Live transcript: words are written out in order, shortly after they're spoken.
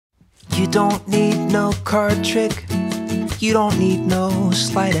You don't need no card trick, you don't need no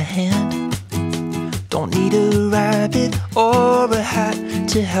sleight of hand. Don't need a rabbit or a hat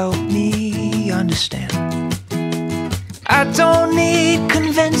to help me understand. I don't need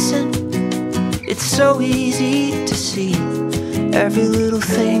convincing, it's so easy to see. Every little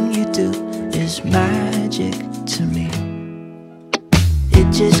thing you do is magic to me.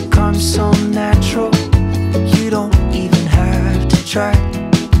 It just comes so natural, you don't even have to try.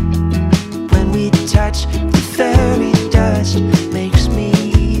 When we touch, the fairy dust makes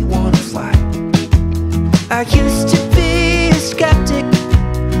me wanna fly. I used to be a skeptic,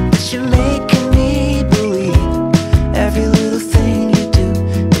 but you're making me believe. Every little thing you do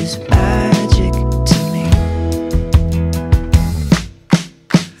is magic to me.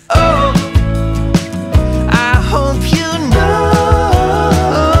 Oh, I hope you know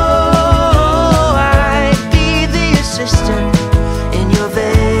I'd be the assistant in your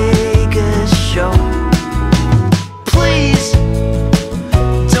Vegas show. Please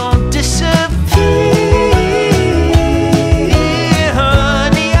don't disappear,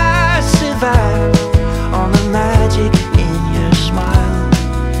 honey, I survive on the magic in your smile.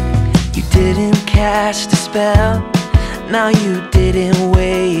 You didn't cast a spell, now you didn't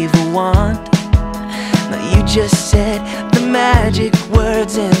wave a wand. Now you just said the magic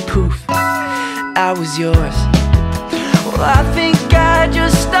words and poof, I was yours. Well, I think I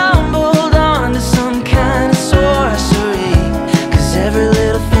just stumbled onto some kind of sorcery, 'cause every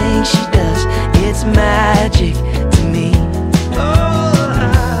little thing she does, it's magic to me.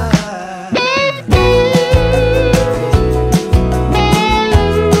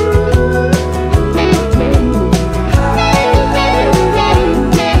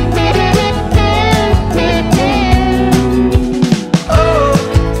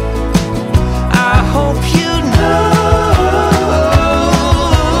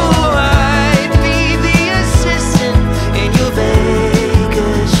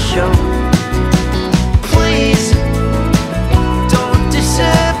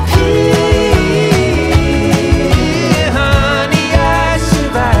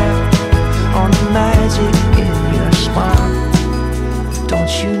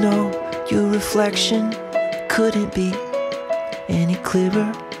 Reflection, couldn't be any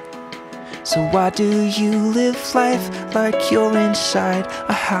clearer. So why do you live life like you're inside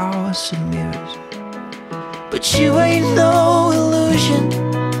a house of mirrors? But you ain't no illusion,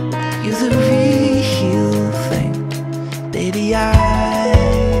 you're the real thing. Baby, I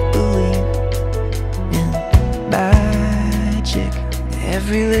believe in magic.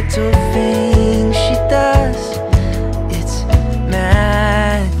 Every little thing she does, it's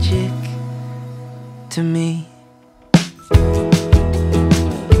magic to me.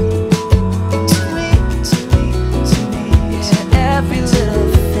 Every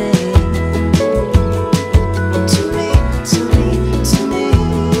little thing. To me.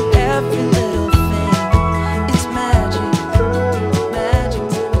 Every little thing. It's magic to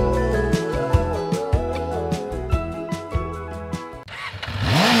me.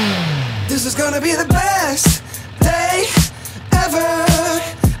 This is gonna be the best day ever.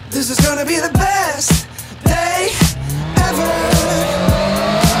 This is gonna be the best day ever.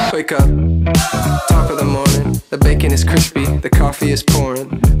 Wake up, top of the morning. The bacon is crispy, the coffee is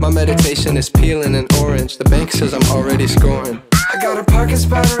pouring. My meditation is peeling an orange. The bank says I'm already scoring. I got a parking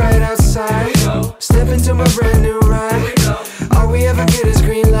spot right outside. Step into my brand new ride. All we ever get is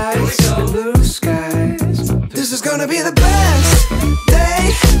green lights and blue skies. This is gonna be the best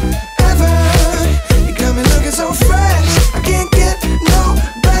day ever. You got me looking so fresh, I can't get no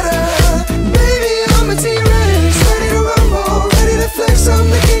better. Baby, I'm a T-Rex, ready to rumble, ready to flex. I'm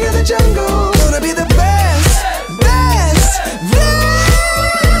the king of the jungle. Gonna be the best.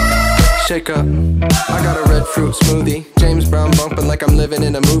 Shake up, I got a red fruit smoothie. James Brown bumping like I'm living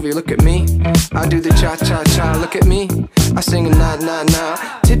in a movie. Look at me, I do the cha-cha-cha. Look at me, I sing a na-na-na.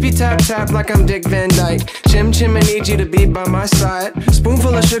 Tippy-tap-tap like I'm Dick Van Dyke. Chim-chim, I need you to be by my side.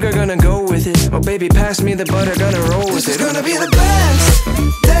 Spoonful of sugar, gonna go with it. Oh baby, pass me the butter, gonna roll with it. This is gonna be the best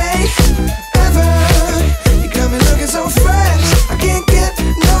day ever. You got me looking so fresh, I can't get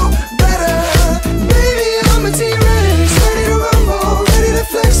no better. Baby, I'm a T-Rex, ready to rumble, ready to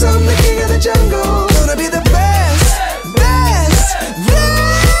flex. I'm the king of the jungle. Gonna be the best.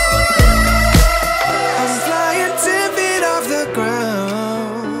 I'm flying 10 feet off the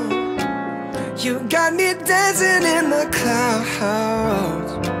ground. You got me dancing in the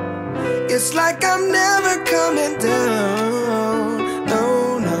clouds. It's like I'm never coming down.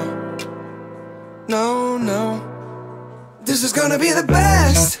 No. This is gonna be the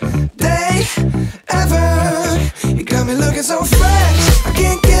best day ever. You got me looking so fresh, I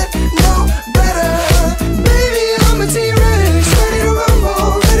can't get no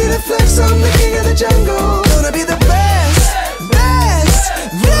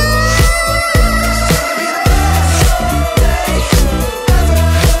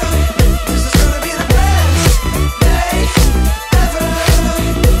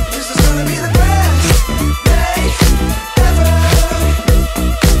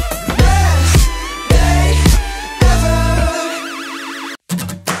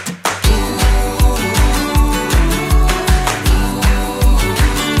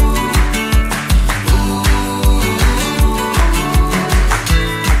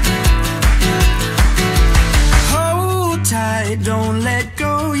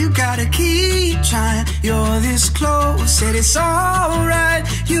you gotta keep trying. You're this close, said it's alright.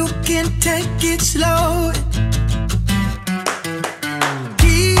 You can take it slow.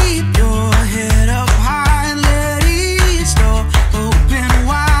 Keep your head up high, let each door open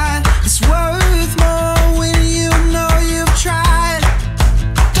wide. It's worth more when you know you've tried.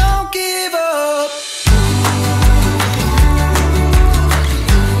 Don't give up.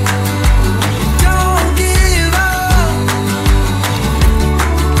 Don't give up.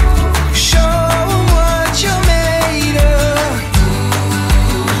 Show 'em what you're made of.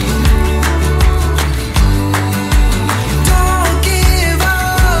 Don't give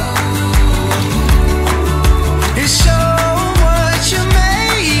up. And show 'em what you're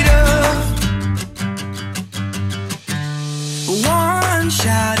made of. One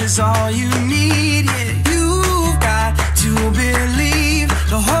shot is all you need. Yeah, you've got to believe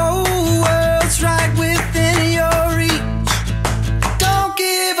the whole world's right within your reach. Don't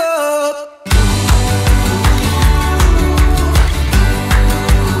give up.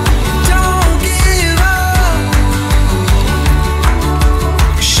 Don't give up.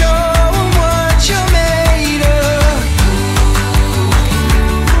 Show 'em what you're made of.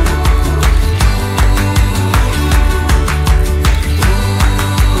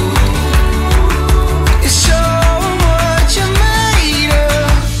 Show 'em what you're made of.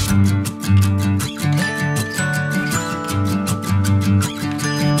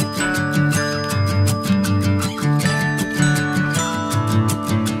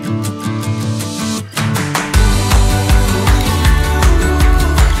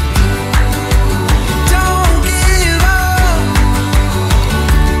 Don't give up.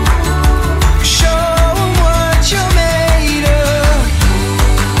 Show 'em what you're made of.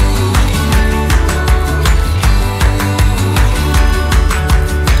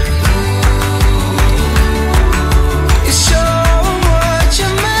 Show 'em what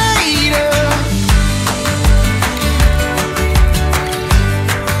you're made of.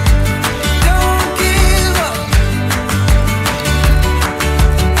 Don't give up.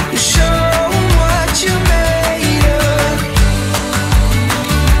 Show 'em what you're made of.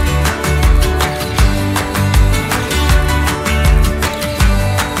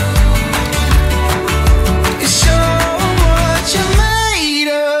 Show 'em what you're made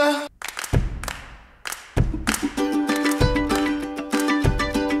of.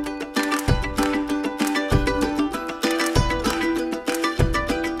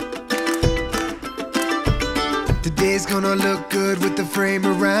 Today's gonna look good with the frame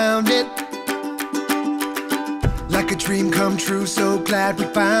around it. Like a dream come true, so glad we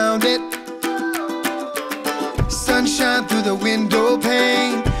found it. Sunshine through the window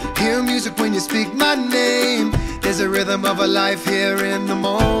pane. Hear music when you speak my name. There's a rhythm of a life here in the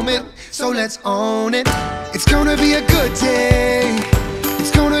moment, so let's own it. It's gonna be a good day.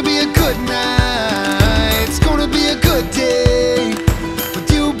 It's gonna be a good night. It's gonna be a good day with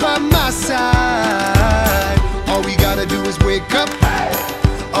you by my side. All we gotta do is wake up.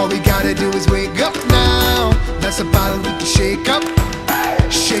 All we gotta do is wake up now. That's a bottle we can shake up.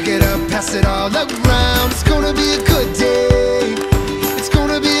 Shake it up, pass it all around. It's gonna be a good day. It's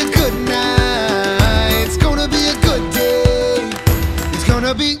gonna be a good night. It's gonna be a good day. It's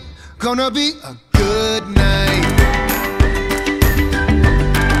gonna be a good night.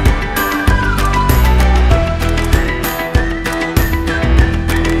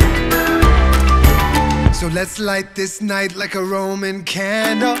 So let's light this night like a Roman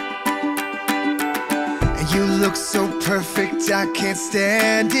candle. And you look so perfect, I can't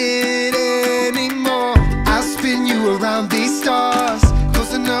stand it anymore. I'll spin you around these stars.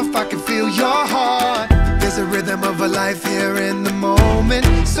 Close enough, I can feel your heart. There's a rhythm of a life here in the moment,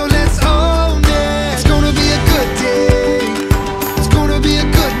 so let's own it. It's gonna be a good day. It's gonna be a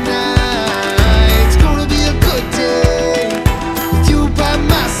good night. It's gonna be a good day with you by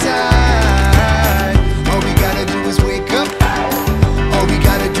my side. All we gotta do is wake up. All we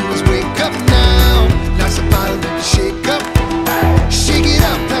gotta do is wake up now. Now's a bottle we can shake up. Shake it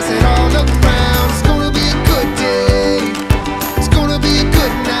up, pass it all around. It's gonna be a good day. It's gonna be a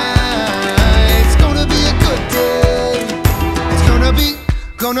good night. It's gonna be a good day. It's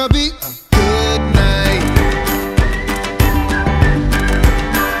gonna be a good night.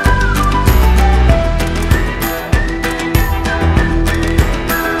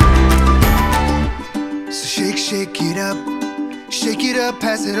 So shake it up,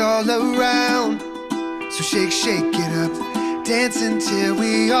 pass it all around. So shake it up, dance until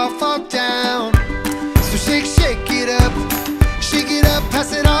we all fall down. So shake it up,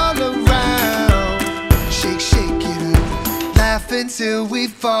 pass it all around. Shake it up, laugh until we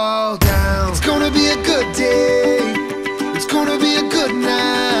fall down. It's gonna be a good day. It's gonna be a good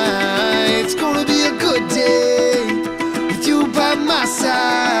night.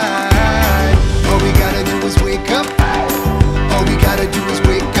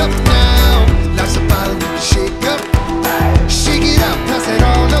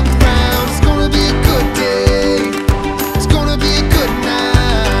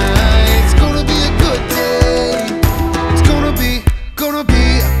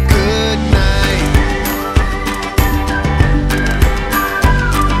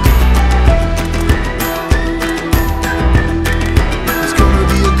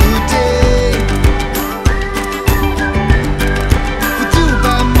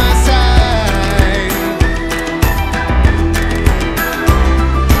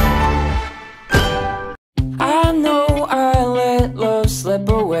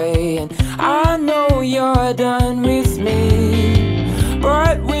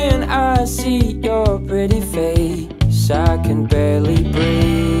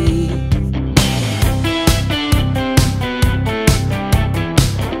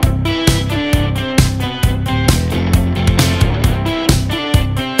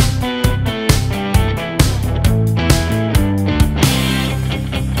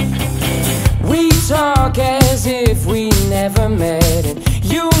 talk as if we never met, and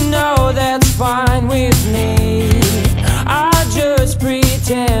you know that's fine with me. I just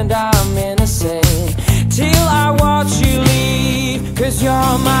pretend I'm innocent till I watch you leave, 'cause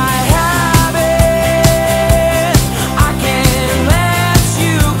you're my habit. I can't let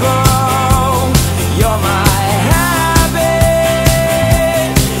you go. You're my habit.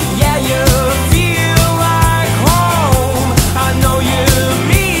 Yeah, you feel like home. I know you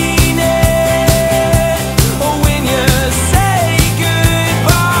mean it when you say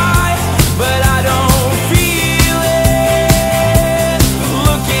goodbye, but I don't feel it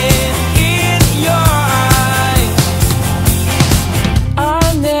looking in your eyes. I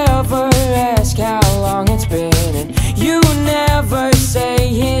never ask how long it's been, and you never say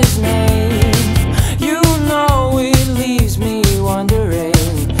his name. You know it leaves me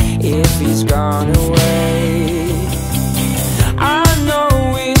wondering if he's gone away. I know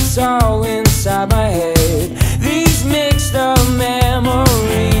it's all inside my head, these mixed up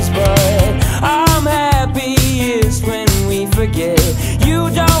memories, but I'm happiest when we forget you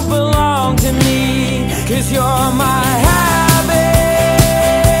don't belong to me, 'cause you're my habit.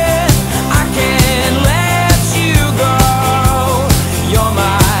 I can't let you go. You're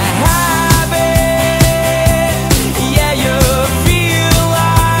my habit. Yeah, you feel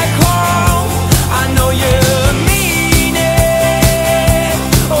like home. I know you mean it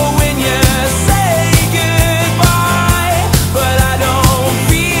when you say goodbye, but I don't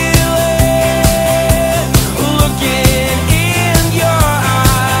feel it looking in your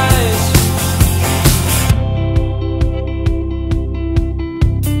eyes.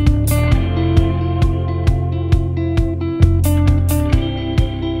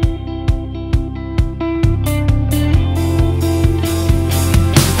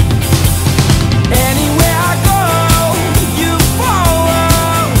 Anywhere I go, you follow,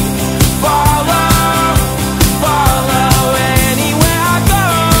 follow, follow. Anywhere I go,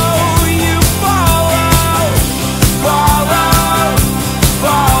 you follow, follow,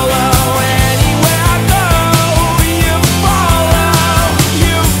 follow. Anywhere I go, you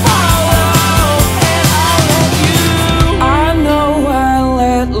follow, and I'll let you. I know I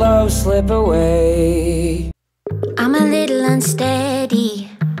let love slip away. I'm a little unsteady,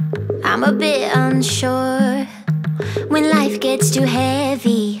 I'm a bit unsure when life gets too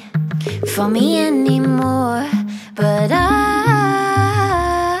heavy for me anymore. But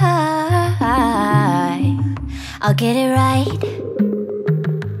I'll get it right.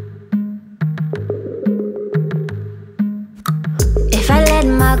 If I let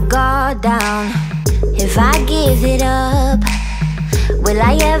my guard down, if I give it up, will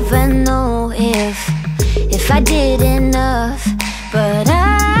I ever know if I did enough? But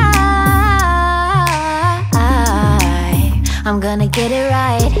I'm gonna get it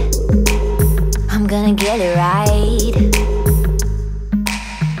right. I'm gonna get it right.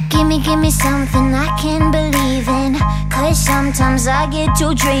 Give me something I can believe in, 'cause sometimes I get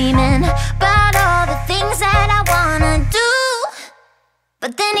to dreaming about all the things that I wanna do,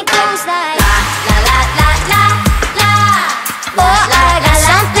 but then it goes like la la la la la la. Oh, I got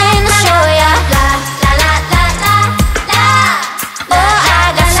something to show ya. La la la la la la. Oh, I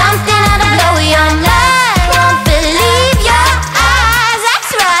got something that'll blow your mind. Won't believe your eyes.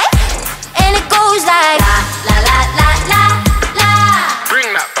 That's right. And it goes like la la la la la la. Bring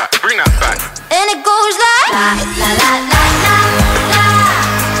that back, bring that back. And it goes like la la la la la la.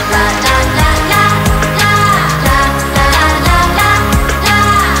 La la la la la la la la la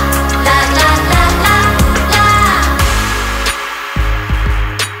la la la la la la.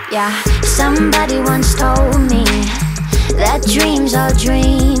 Yeah, somebody once told me that dreams are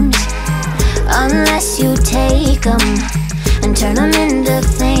dreams unless you take them and turn them into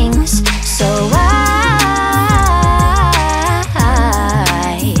things. So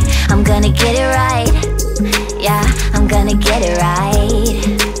I'm gonna get it right. Yeah, I'm gonna get it right.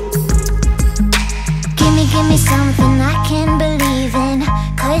 Give me something I can believe in,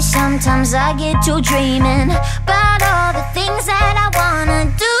 'cause sometimes I get to dreaming about all the things that I wanna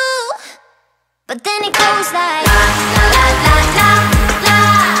do, but then it goes like la la la la la la.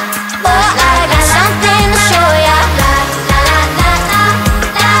 Oh, I got something to show ya. La la la la la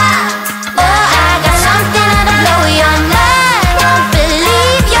la. Oh, I got something that'll blow your mind. Won't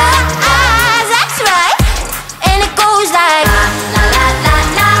believe your eyes. That's right. And it goes like la la la la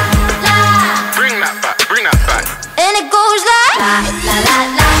la la. Bring that back, bring that back. And it goes like la la la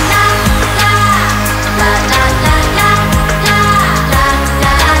la la la. La la la la la la la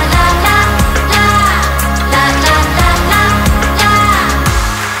la la la la. La la la la la.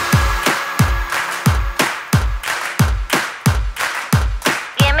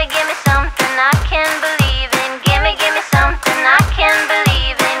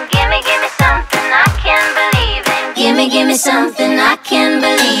 something I can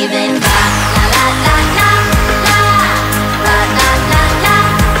believe in. La la la la la la la la la la la la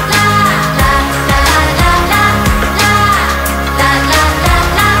la la la la la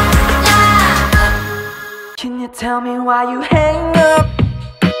la. Can you tell me why you hang up?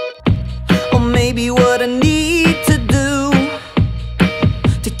 Or maybe what I need to do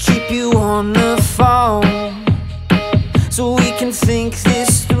to keep you on the phone, so we can think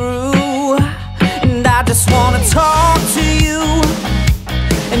this through. And I just wanna talk to you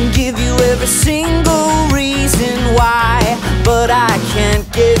and give you every single reason why, but I can't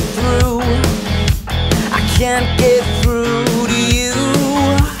get through. I can't get through to you.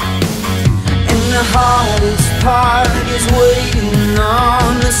 And the hardest part is waiting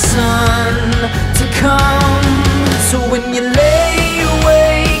on the sun to come. So when you lay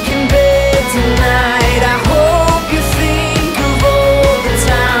awake in bed tonight, I hope you think of all the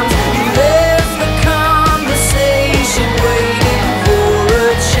times you left the conversation waiting for a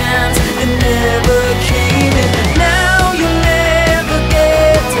chance that never came in. Now you'll never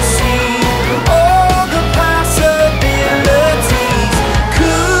get to see all the possibilities.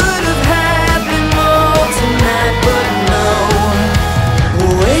 Could have happened more tonight, but no.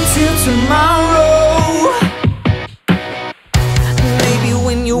 We'll wait till tomorrow. Maybe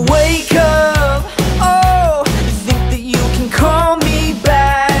when you wake up, oh, you think that you can call me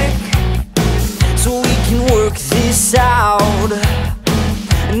back, so we can work this out.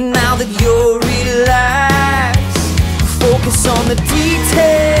 And now that you're relaxed, focus on the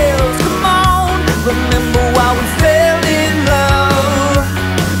details. Come on, remember why we fell in love.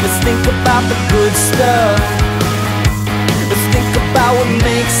 Let's think about the good stuff. Let's think about what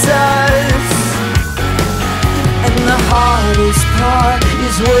makes us. And the hardest part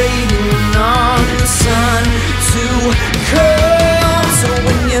is waiting on the sun to come. So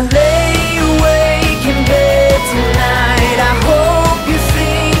when you lay awake in bed tonight, I hope you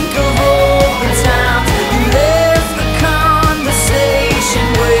think of all the times you left the conversation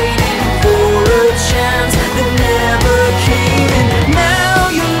waiting for a chance that never came in. Now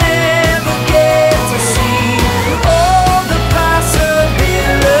you'll never get to see all the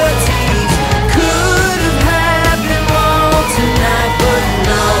possibilities. Could have happened more tonight, but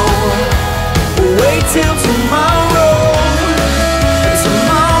no.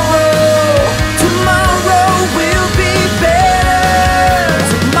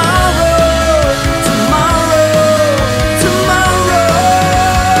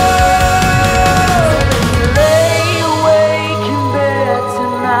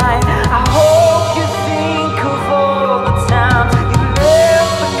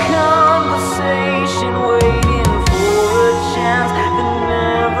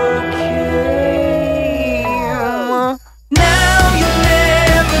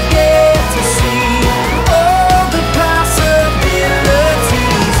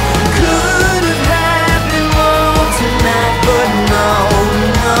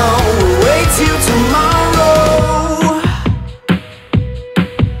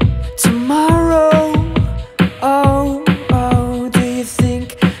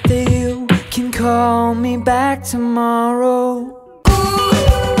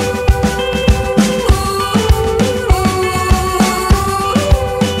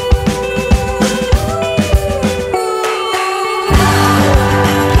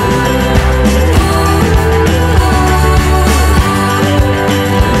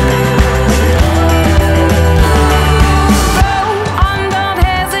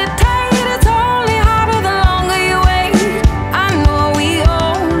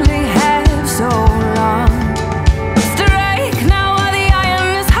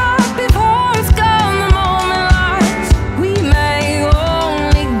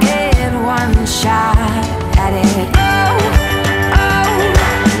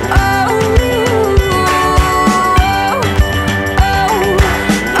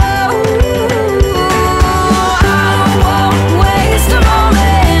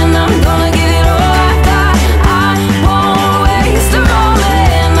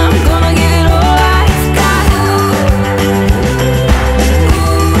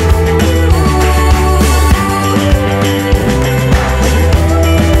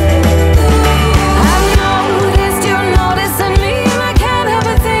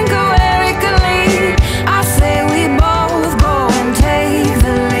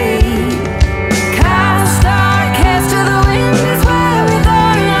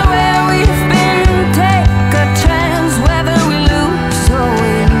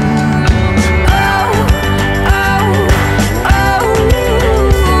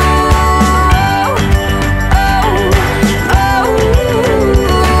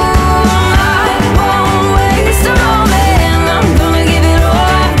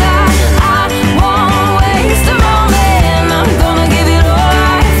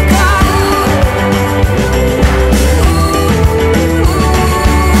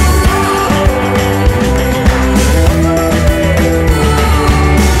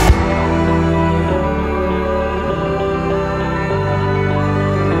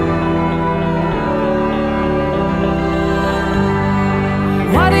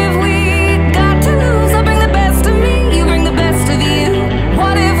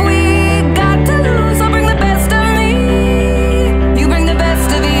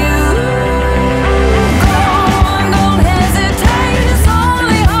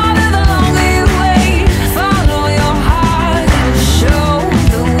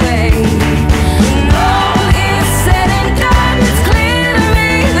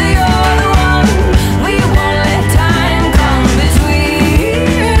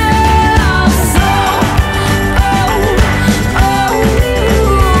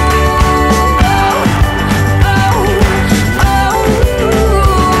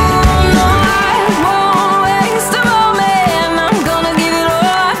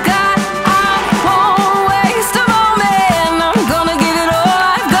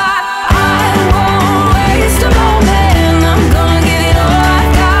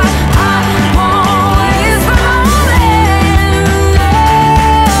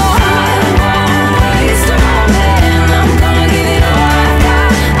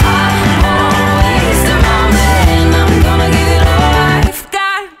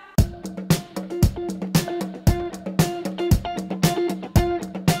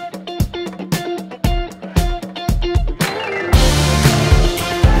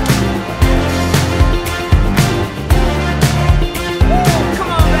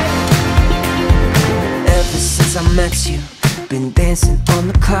 met you. Been dancing on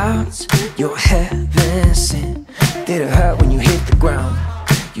the clouds, you're heaven sent. Did it hurt when you hit the ground?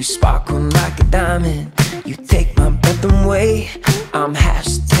 You sparkle like a diamond. You take my breath away. I'm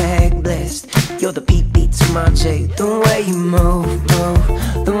hashtag blessed. You're the beat to my J. The way you move,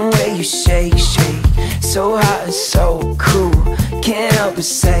 the way you shake. So hot and so cool, can't help but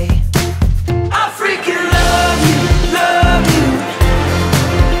say I freaking love you.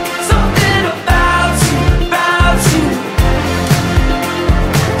 Something about you.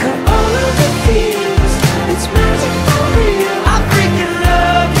 Got all of the feels, it's magic for real. I freaking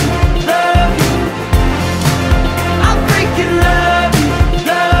love you. I freaking love you.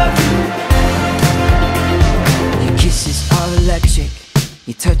 Your kiss is all electric,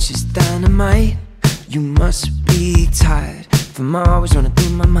 your touch is dynamite. You must be tired from always running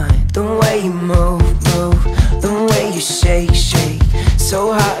through my mind. The way you move, the way you shake.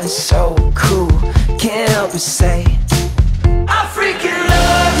 So hot and so cool, can't help but say I freaking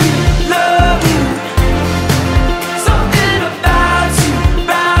love you. Something about you.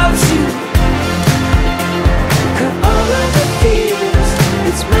 Got all of the feels,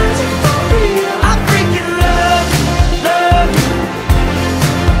 it's magic for real. I freaking love you.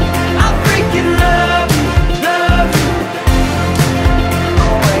 I freaking love you. The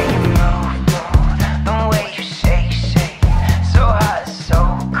way you move, the way you shake. So hot, so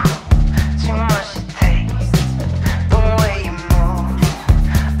cool, too much to take. The way you move,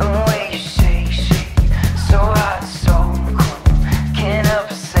 the way you shake. So hot, so cool, can't help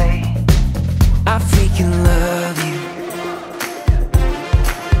but say I freaking love you.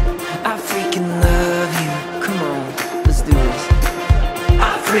 I freaking love you. Come on, let's do this. I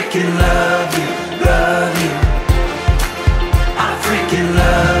freaking love you. I freaking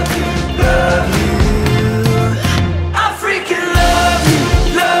love you. I freaking love you.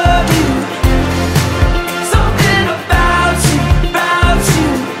 Something about you.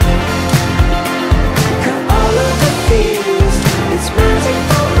 Got all of the feels, it's magic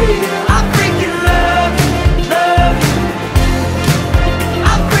for real. I freaking love you.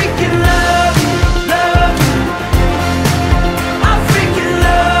 I freaking love you. I freaking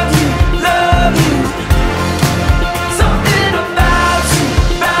love you. Something about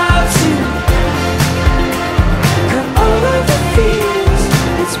you. Got all of the feels,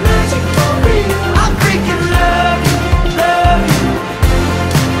 it's magic for real. I freaking love you.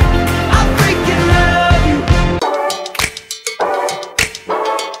 I freaking love you.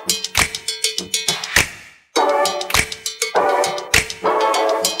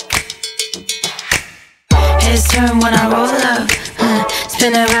 His turn when I roll up,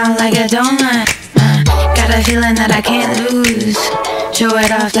 spin around like a donut. Got a feeling that I can't lose. Show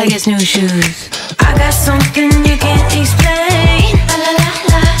it off like it's new shoes. I got something you can't explain. La la la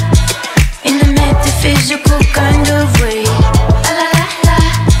la. In the metaphysical kind of way. La la la la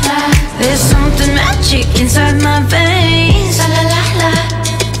la. There's something magic inside my veins. La la la la.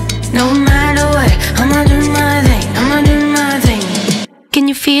 No matter what, I'ma do my thing. Can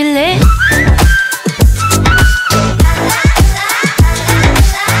you feel it?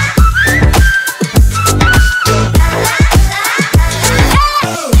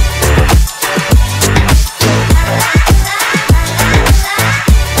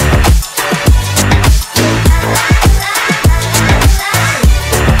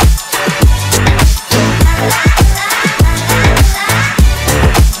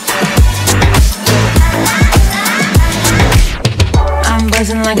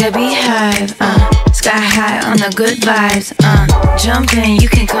 Like a beehive, sky high on the good vibes, jump in, you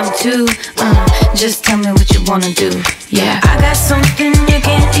can come too, just tell me what you wanna do, yeah. I got something you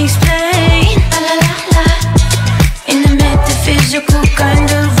can't explain, la la la la, in the metaphysical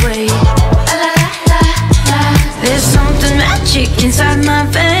kind of way, la la la la la. There's something magic inside my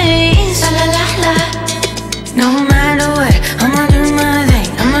veins, la la la la. No matter what, I'ma do my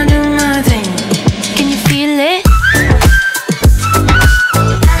thing. Can you feel it?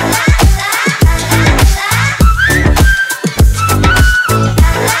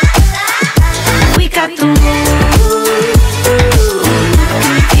 Can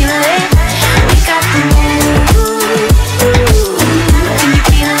you feel it? We got the move. Can you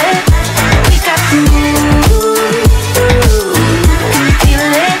feel it?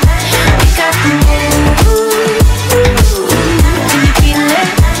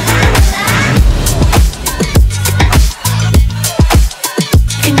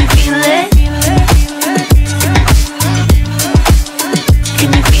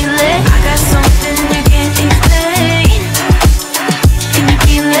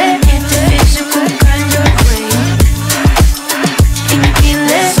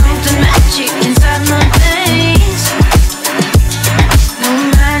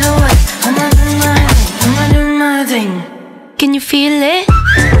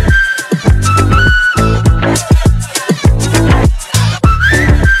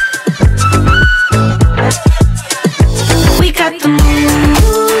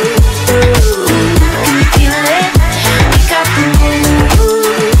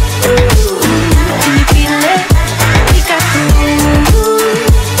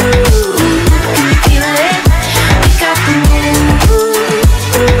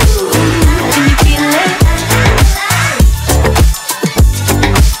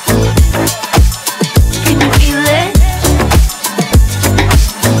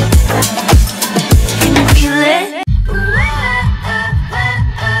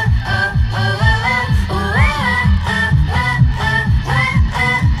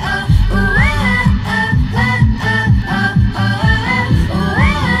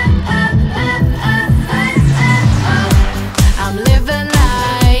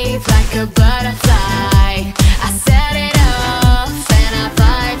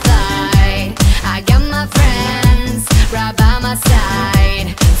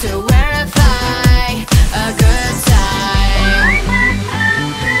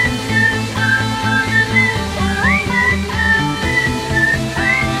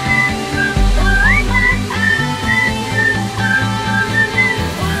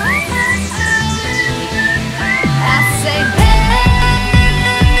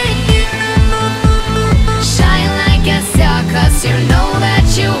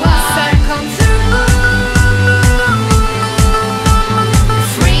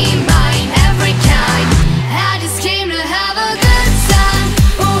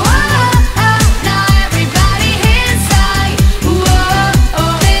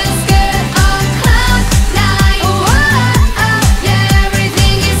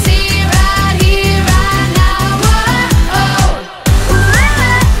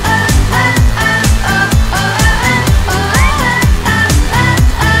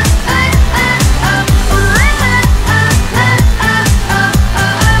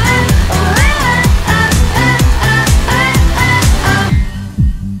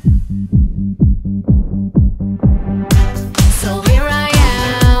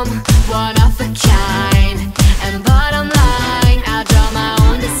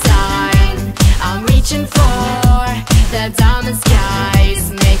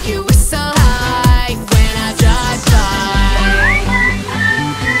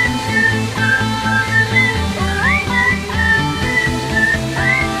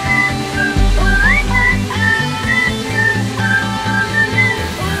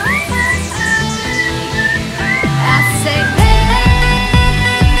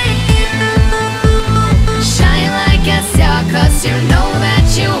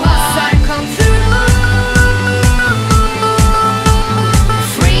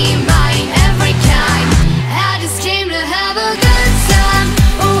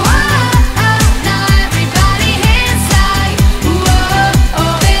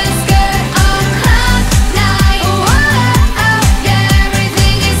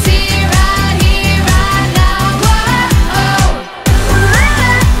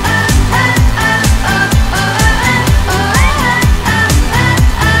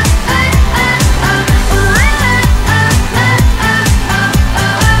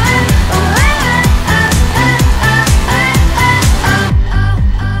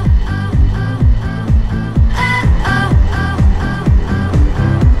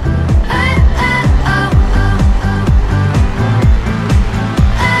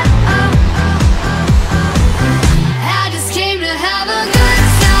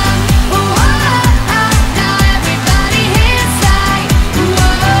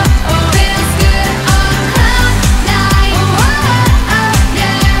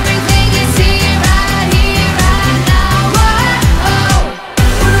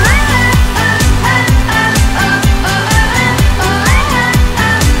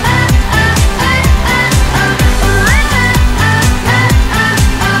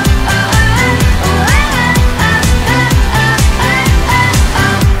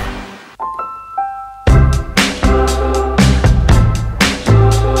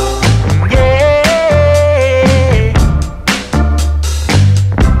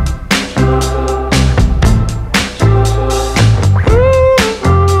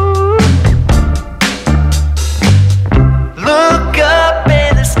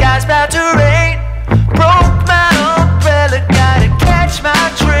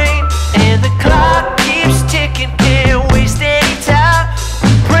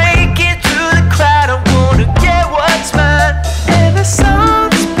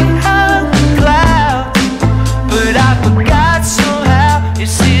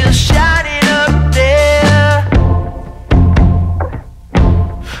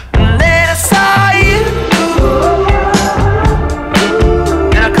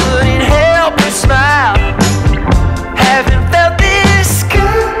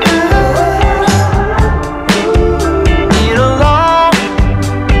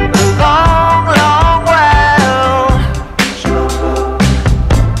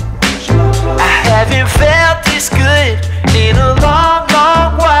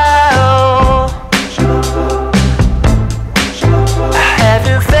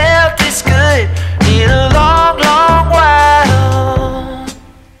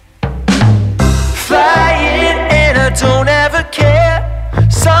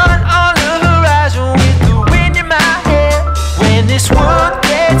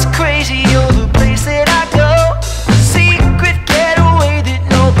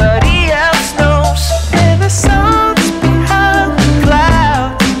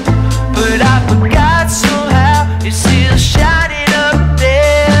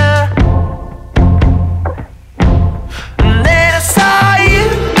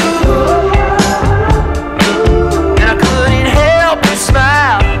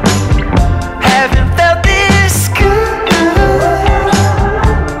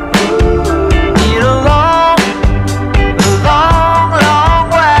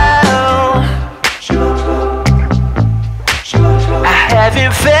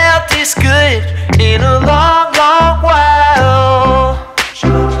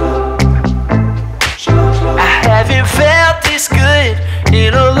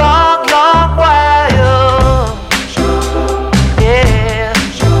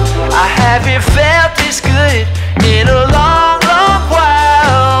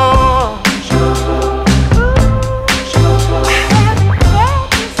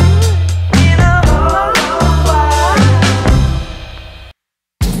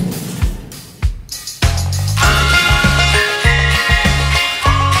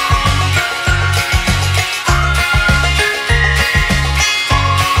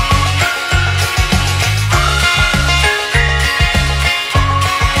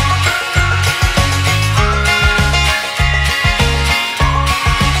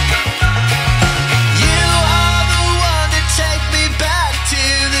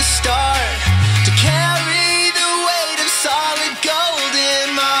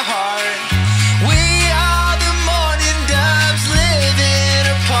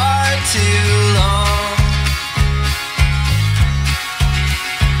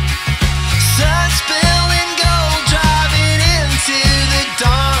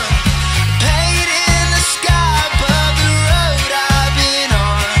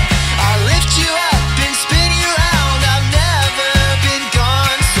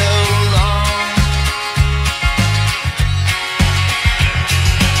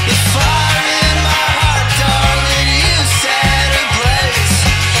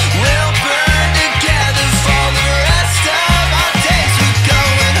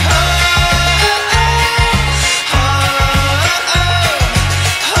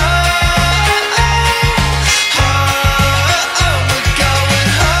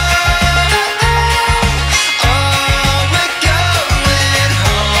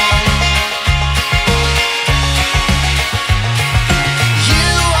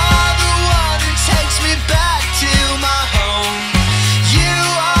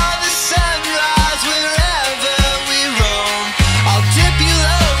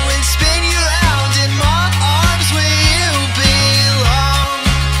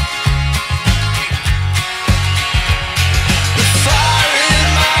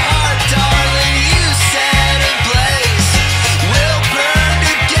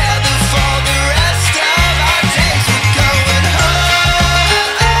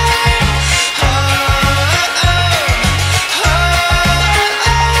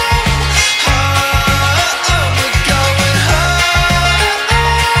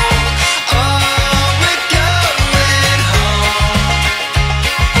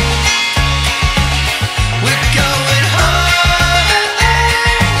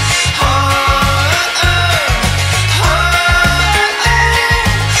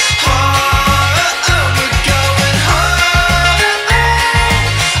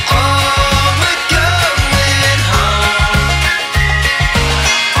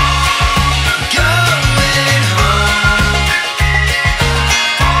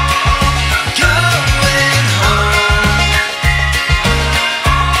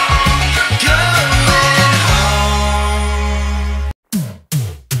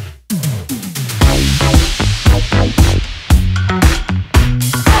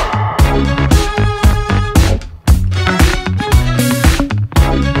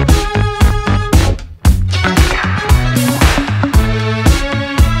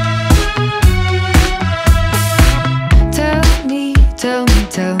 tell me,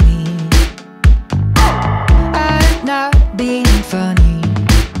 tell me, I'm not being funny.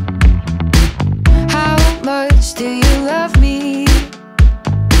 How much do you love me?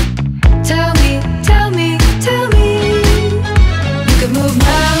 Tell me, tell me, tell me. You can move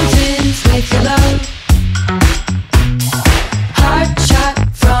mountains with your love. Heart shot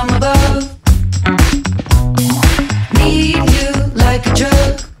from above. Need you like a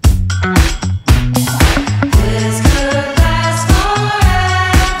drug. This could last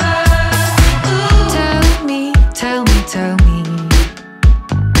forever. Ooh. Tell me, tell me, tell me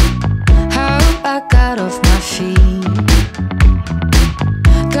how I got off my feet.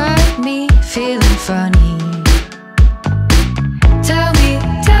 Got me feeling funny. Tell me,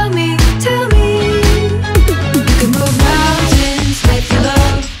 tell me, tell me. You can move mountains with your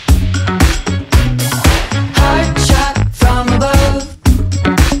love. Heart shot from above.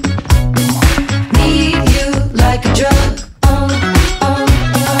 Need you like a drug. Oh, oh,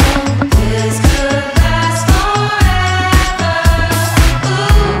 oh. This could last forever.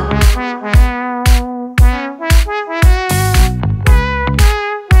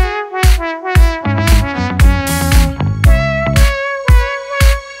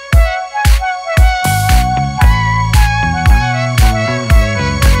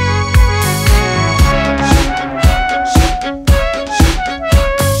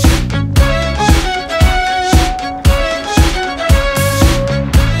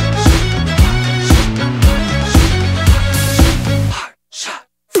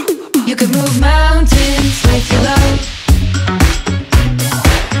 You can move mountains with your love.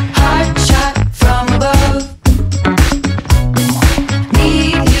 Heart shot from above.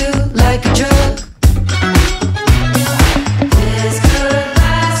 Need you like a drug. This could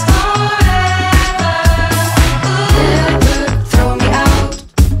last forever. Never throw me out.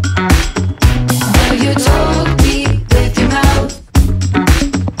 Now you told me with your mouth.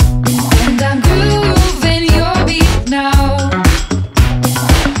 And I'm grooving your beat now.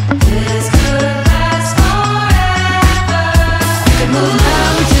 This could last forever. You can move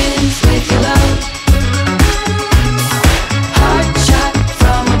mountains with your love. Heart shot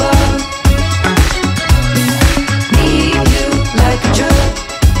from above. Need you like a drug.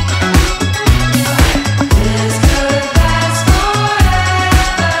 This could last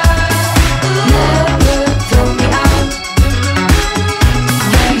forever. Never throw me out.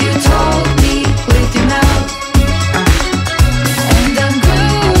 Now you told me with your mouth. And I'm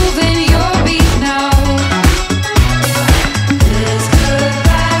grooving your beat now. This could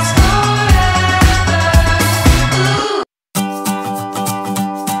last forever.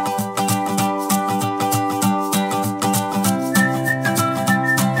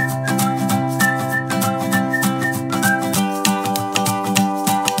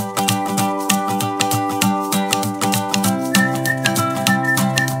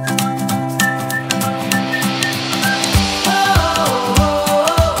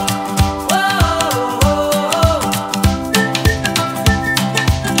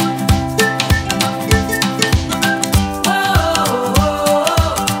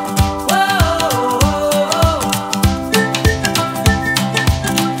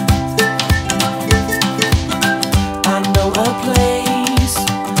 I know a place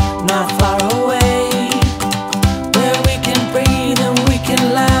not far away where we can breathe and we can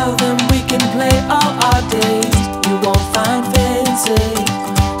laugh and we can play all our days. You won't find fences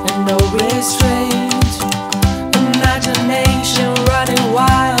and no restraint. Imagination running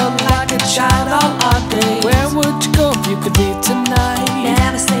wild like a child all our days. Where would you go if you could be tonight?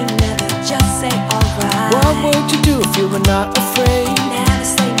 Never say never, just say alright. What would you do if you were not afraid? Never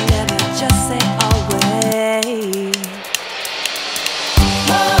say never, just say always.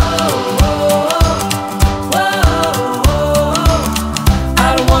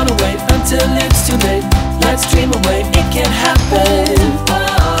 I don't wanna wait until it's too late. Let's dream away, it can happen.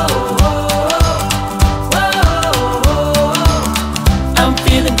 I'm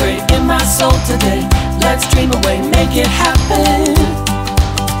feeling great in my soul today. Let's dream away, make it happen.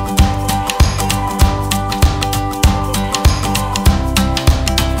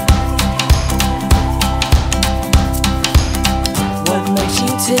 What makes you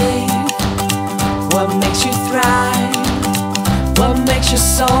tick? What makes you thrive? What makes your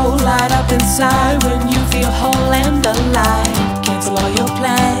soul light up inside when you feel whole and alive? Cancel all your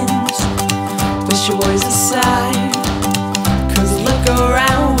plans, push your worries aside. Cause look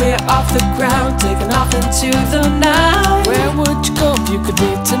around, we're off the ground, taking off into the night. Where would you go if you could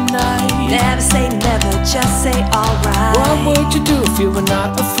be tonight? Never say never, just say alright. What would you do if you were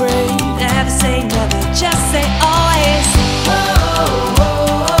not afraid? Never say never, just say always.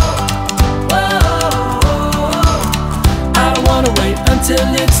 I don't wanna wait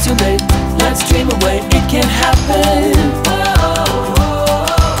until it's too late. Let's dream away, it can happen.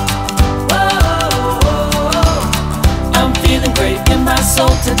 I'm feeling great in my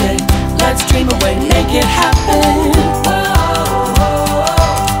soul today. Let's dream away, make it happen.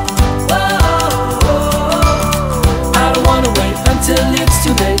 I don't wanna wait until it's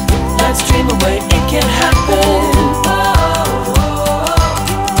too late. Let's dream away, it can happen.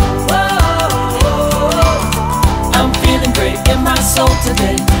 I'm feeling great in my soul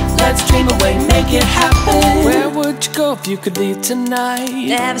today. Let's dream away, make it happen. Where would you go if you could leave tonight?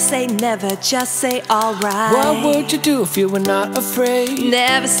 Never say never, just say alright. What would you do if you were not afraid?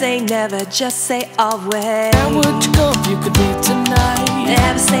 Never say never, just say always. Where would you go if you could leave tonight?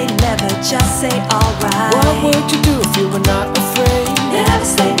 Never say never, just say alright. What would you do if you were not afraid? Never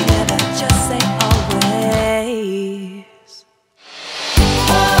say never, just say always.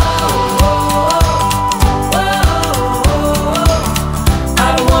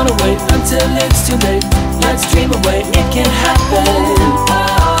 I don't wanna wait until it's too late. Let's dream away, it can happen.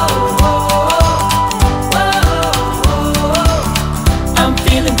 I'm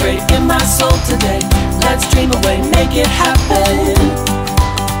feeling great in my soul today. Let's dream away, make it happen.